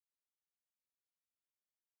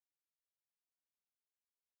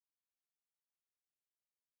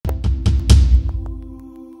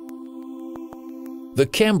The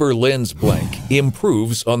camber lens blank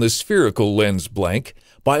improves on the spherical lens blank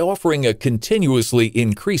by offering a continuously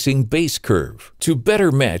increasing base curve to better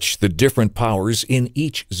match the different powers in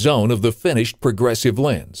each zone of the finished progressive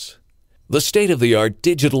lens. The state-of-the-art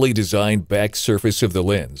digitally designed back surface of the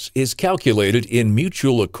lens is calculated in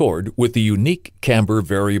mutual accord with the unique camber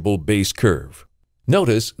variable base curve.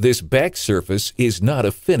 Notice this back surface is not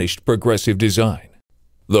a finished progressive design.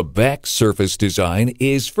 The back surface design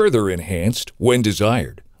is further enhanced, when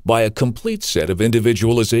desired, by a complete set of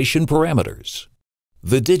individualization parameters.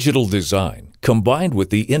 The digital design, combined with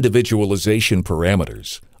the individualization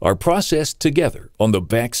parameters, are processed together on the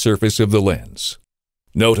back surface of the lens.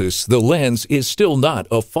 Notice the lens is still not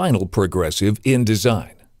a final progressive in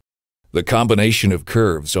design. The combination of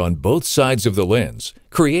curves on both sides of the lens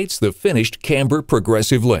creates the finished camber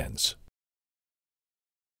progressive lens.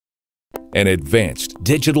 An advanced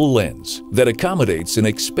digital lens that accommodates an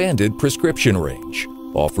expanded prescription range,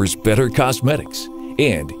 offers better cosmetics,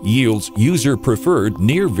 and yields user-preferred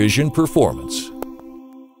near-vision performance.